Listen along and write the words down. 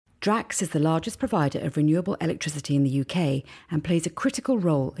Drax is the largest provider of renewable electricity in the UK and plays a critical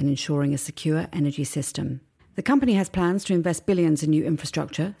role in ensuring a secure energy system. The company has plans to invest billions in new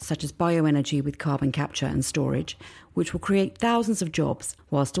infrastructure, such as bioenergy with carbon capture and storage, which will create thousands of jobs,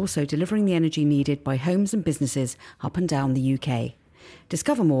 whilst also delivering the energy needed by homes and businesses up and down the UK.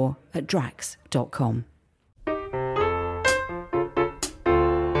 Discover more at drax.com.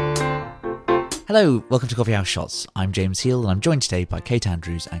 Hello, welcome to Coffee House Shots. I'm James Heale and I'm joined today by Kate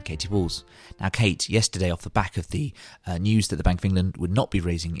Andrews and Katy Walls. Now Kate, yesterday off the back of the news that the Bank of England would not be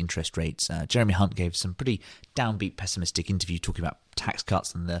raising interest rates, Jeremy Hunt gave some pretty downbeat pessimistic interview talking about tax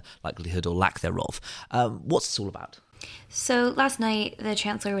cuts and the likelihood or lack thereof. What's this all about? So last night, the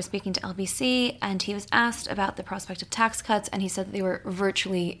Chancellor was speaking to LBC and he was asked about the prospect of tax cuts and he said that they were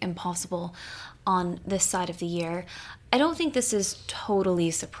virtually impossible on this side of the year. I don't think this is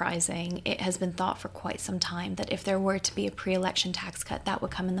totally surprising. It has been thought for quite some time that if there were to be a pre-election tax cut, that would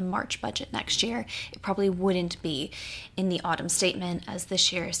come in the March budget next year. It probably wouldn't be in the autumn statement, as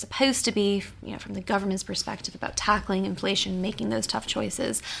this year is supposed to be, from the government's perspective about tackling inflation, making those tough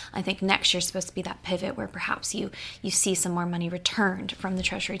choices. I think next year is supposed to be that pivot where perhaps you see some more money returned from the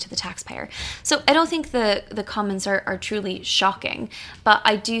Treasury to the taxpayer. So I don't think the comments are truly shocking, but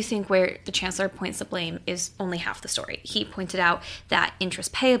I do think where the Chancellor points the blame is only half the story. He pointed out that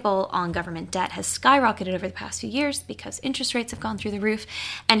interest payable on government debt has skyrocketed over the past few years because interest rates have gone through the roof.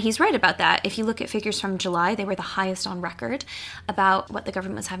 And he's right about that. If you look at figures from July, they were the highest on record about what the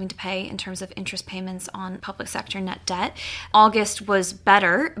government was having to pay in terms of interest payments on public sector net debt. August was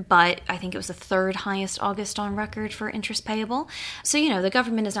better, but I think it was the third highest August on record for interest payable. So, the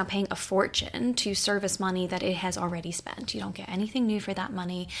government is now paying a fortune to service money that it has already spent. You don't get anything new for that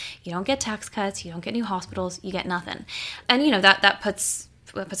money. You don't get tax cuts. You don't get new hospitals. You get nothing. And, that puts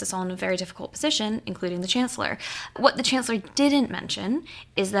us all in a very difficult position, including the Chancellor. What the Chancellor didn't mention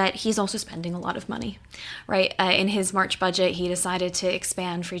is that he's also spending a lot of money, right? In his March budget, he decided to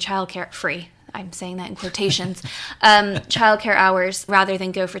expand I'm saying that in quotations, childcare hours rather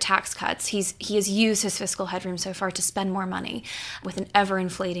than go for tax cuts. He has used his fiscal headroom so far to spend more money with an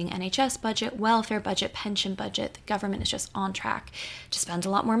ever-inflating NHS budget, welfare budget, pension budget. The government is just on track to spend a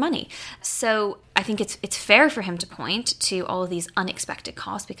lot more money. So I think it's fair for him to point to all of these unexpected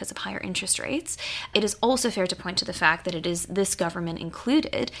costs because of higher interest rates. It is also fair to point to the fact that it is this government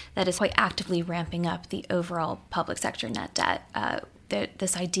included that is quite actively ramping up the overall public sector net debt.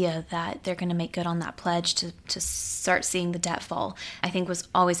 This idea that they're going to make good on that pledge to start seeing the debt fall, I think was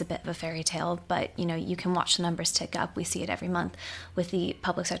always a bit of a fairy tale. But, you can watch the numbers tick up. We see it every month with the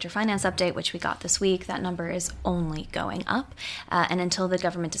public sector finance update, which we got this week. That number is only going up. And until the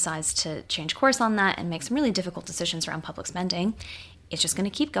government decides to change course on that and make some really difficult decisions around public spending, it's just going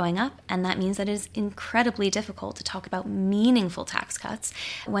to keep going up. And that means that it is incredibly difficult to talk about meaningful tax cuts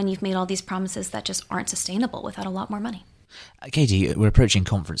when you've made all these promises that just aren't sustainable without a lot more money. Katy, we're approaching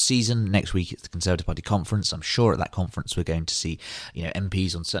conference season. Next week it's the Conservative Party conference. I'm sure at that conference we're going to see,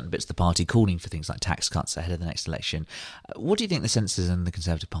 MPs on certain bits of the party calling for things like tax cuts ahead of the next election. What do you think the sense is in the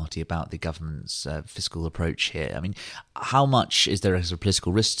Conservative Party about the government's fiscal approach here? I mean, how much is there a sort of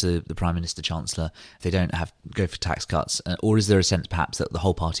political risk to the Prime Minister, Chancellor, if they don't go for tax cuts? Or is there a sense perhaps that the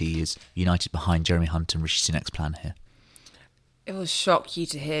whole party is united behind Jeremy Hunt and Rishi Sunak's plan here? It will shock you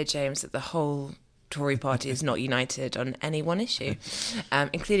to hear, James, that the whole Tory party is not united on any one issue,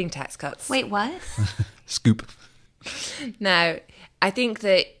 including tax cuts. Wait, what? Scoop. Now, I think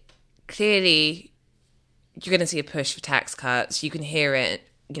that clearly you're going to see a push for tax cuts. You can hear it.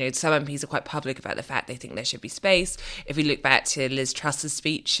 Some MPs are quite public about the fact they think there should be space. If we look back to Liz Truss's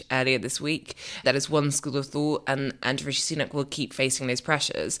speech earlier this week, that is one school of thought, and Rishi Sunak will keep facing those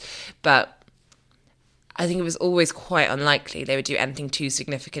pressures. But I think it was always quite unlikely they would do anything too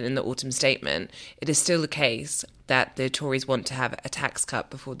significant in the autumn statement. It is still the case that the Tories want to have a tax cut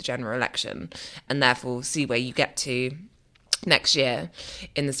before the general election and therefore see where you get to next year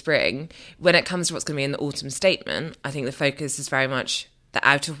in the spring. When it comes to what's going to be in the autumn statement, I think the focus is very much the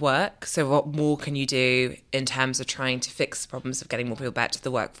out of work. So what more can you do in terms of trying to fix the problems of getting more people back to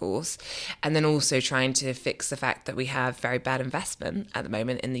the workforce, and then also trying to fix the fact that we have very bad investment at the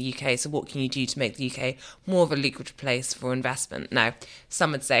moment in the UK. So what can you do to make the UK more of a lucrative place for investment? Now,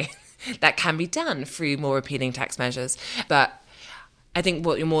 some would say that can be done through more appealing tax measures, but I think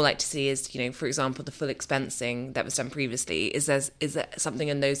what you're more likely to see is, for example, the full expensing that was done previously. Is there something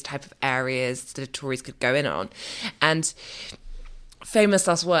in those type of areas that the Tories could go in on? And famous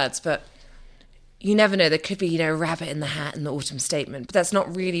last words, but you never know. There could be, a rabbit in the hat in the autumn statement. But that's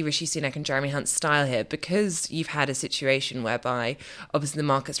not really Rishi Sunak and Jeremy Hunt's style here, because you've had a situation whereby obviously the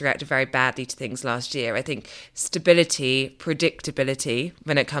markets reacted very badly to things last year. I think stability, predictability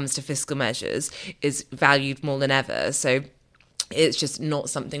when it comes to fiscal measures is valued more than ever. So it's just not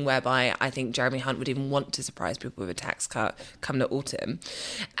something whereby I think Jeremy Hunt would even want to surprise people with a tax cut come the autumn.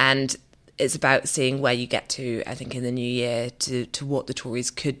 And it's about seeing where you get to, I think, in the new year to what the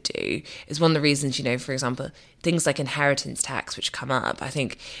Tories could do. Is one of the reasons, for example, things like inheritance tax, which come up. I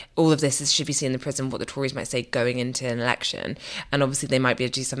think all of this should be seen in the prism of what the Tories might say going into an election. And obviously they might be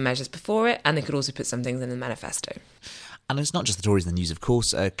able to do some measures before it, and they could also put some things in the manifesto. And it's not just the Tories in the news, of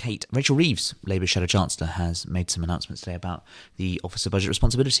course. Rachel Reeves, Labour's Shadow Chancellor, has made some announcements today about the Office of Budget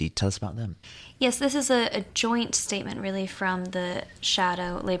Responsibility. Tell us about them. Yes, this is a joint statement, really, from the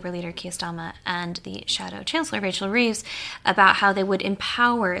Shadow Labour leader, Keir Starmer, and the Shadow Chancellor, Rachel Reeves, about how they would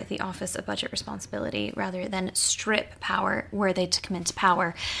empower the Office of Budget Responsibility rather than strip power were they to come into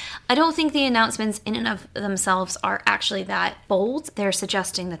power. I don't think the announcements in and of themselves are actually that bold. They're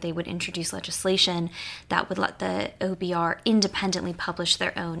suggesting that they would introduce legislation that would let the OBR independently publish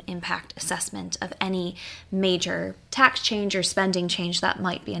their own impact assessment of any major tax change or spending change that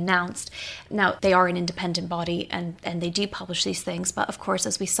might be announced. Now, they are an independent body and they do publish these things, but of course,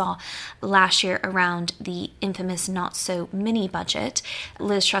 as we saw last year around the infamous not-so-mini budget,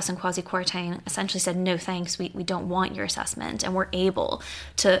 Liz Truss and Kwasi Kwarteng essentially said, no thanks, we don't want your assessment, and we're able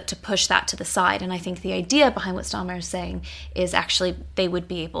to push that to the side. And I think the idea behind what Starmer is saying is actually they would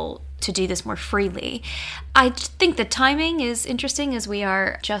be able to do this more freely. I think the timing is interesting, as we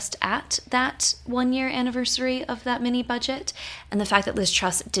are just at that 1-year anniversary of that mini budget, and the fact that Liz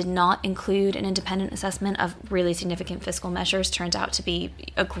Truss did not include an independent assessment of really significant fiscal measures turns out to be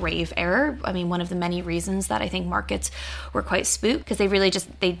a grave error. I mean, one of the many reasons that I think markets were quite spooked, because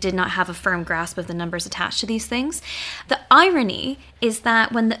they did not have a firm grasp of the numbers attached to these things. The irony is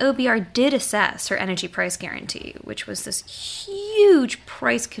that when the OBR did assess her energy price guarantee, which was this huge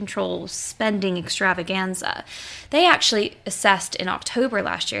price control spending extravaganza, they actually assessed in October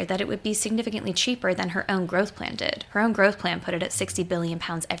last year that it would be significantly cheaper than her own growth plan did. Her own growth plan put it at £60 billion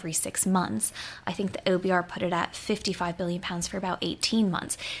every 6 months. I think the OBR put it at £55 billion for about 18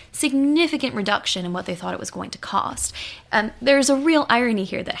 months. Significant reduction in what they thought it was going to cost. There's a real irony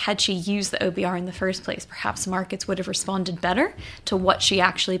here that had she used the OBR in the first place, perhaps markets would have responded better to what she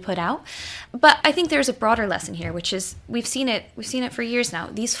actually put out. But I think there's a broader lesson here, which is we've seen it for years now.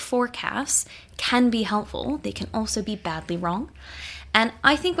 These forecasts can be helpful. They can also be badly wrong. And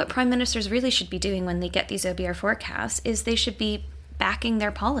I think what prime ministers really should be doing when they get these OBR forecasts is they should be backing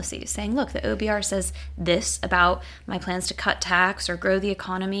their policies, saying, look, the OBR says this about my plans to cut tax or grow the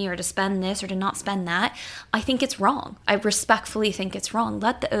economy or to spend this or to not spend that. I think it's wrong. I respectfully think it's wrong.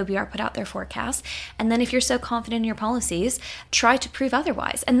 Let the OBR put out their forecast. And then if you're so confident in your policies, try to prove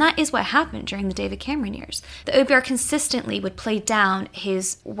otherwise. And that is what happened during the David Cameron years. The OBR consistently would play down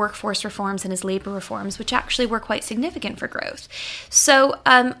his workforce reforms and his labor reforms, which actually were quite significant for growth. So,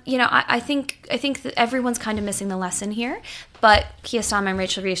 I think that everyone's kind of missing the lesson here. But Keir Starmer and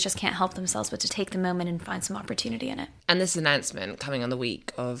Rachel Reeves just can't help themselves but to take the moment and find some opportunity in it. And this announcement coming on the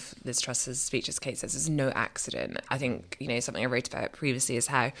week of Liz Truss's speech, as Kate says, is no accident. I think, something I wrote about previously is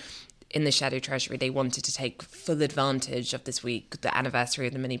how in the Shadow Treasury, they wanted to take full advantage of this week, the anniversary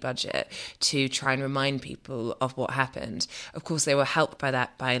of the mini budget, to try and remind people of what happened. Of course, they were helped by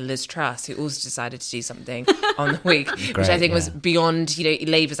that by Liz Truss, who also decided to do something on the week, which I think was beyond,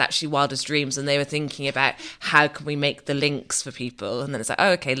 Labour's actually wildest dreams. And they were thinking about how can we make the links for people. And then it's like,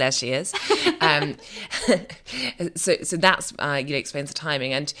 oh, okay, there she is. So that's, explains the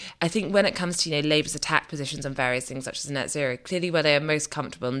timing. And I think when it comes to, Labour's attack positions on various things such as net zero, clearly where they are most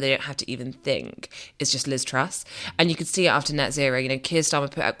comfortable and they don't have to even think is just Liz Truss. And you could see it after net zero. Keir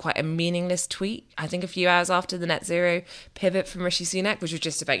Starmer put out quite a meaningless tweet, I think a few hours after the net zero pivot from Rishi Sunak, which was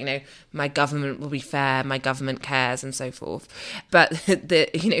just about, my government will be fair, my government cares, and so forth. But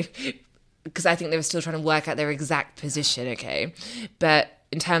because I think they were still trying to work out their exact position, okay? But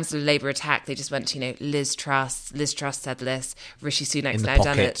in terms of the Labour attack, they just went to, Liz Truss said this, Rishi Sunak's now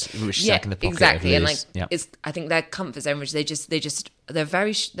done it. Rishi Sunak in the pocket. Exactly. And it's, I think their comfort zone, which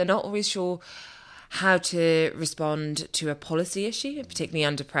they're not always sure how to respond to a policy issue, particularly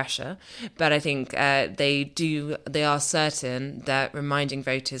under pressure. But I think they are certain that reminding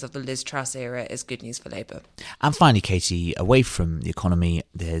voters of the Liz Truss era is good news for Labour. And finally, Katy, away from the economy,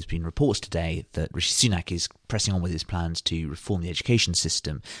 there's been reports today that Rishi Sunak is pressing on with his plans to reform the education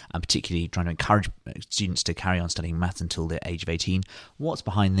system and particularly trying to encourage students to carry on studying maths until the age of 18. What's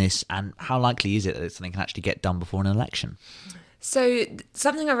behind this and how likely is it that something can actually get done before an election? So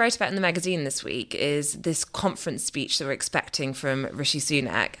something I wrote about in the magazine this week is this conference speech that we're expecting from Rishi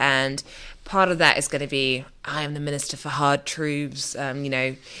Sunak. And part of that is going to be, I am the Minister for Hard Truths,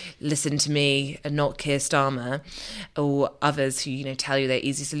 listen to me and not Keir Starmer, or others who, tell you they're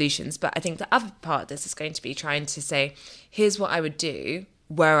easy solutions. But I think the other part of this is going to be trying to say, here's what I would do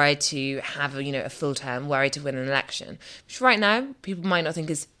were I to have a full term, were I to win an election, which right now people might not think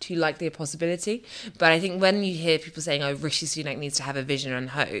is too likely a possibility. But I think when you hear people saying, oh, Rishi Sunak needs to have a vision and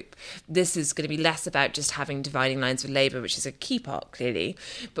hope, this is going to be less about just having dividing lines with Labour, which is a key part, clearly,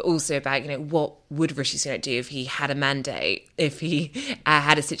 but also about, what would Rishi Sunak do if he had a mandate, if he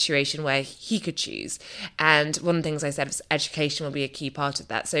had a situation where he could choose. And one of the things I said was education will be a key part of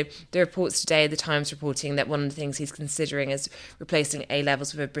that. So the reports today, the Times reporting that one of the things he's considering is replacing A-levels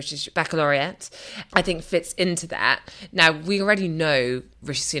with a British baccalaureate, I think fits into that. Now, we already know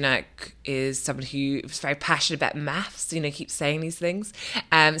Rishi Sunak is someone who is very passionate about maths, keeps saying these things.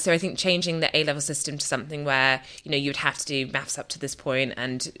 So I think changing the A-level system to something where, you would have to do maths up to this point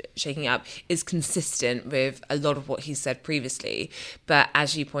and shaking it up is consistent with a lot of what he said previously. But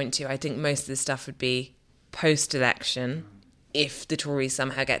as you point to, I think most of this stuff would be post-election if the Tories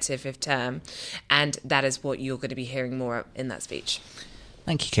somehow get to a fifth term. And that is what you're going to be hearing more in that speech.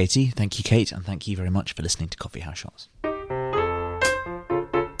 Thank you, Katy. Thank you, Kate. And thank you very much for listening to Coffee House Shots.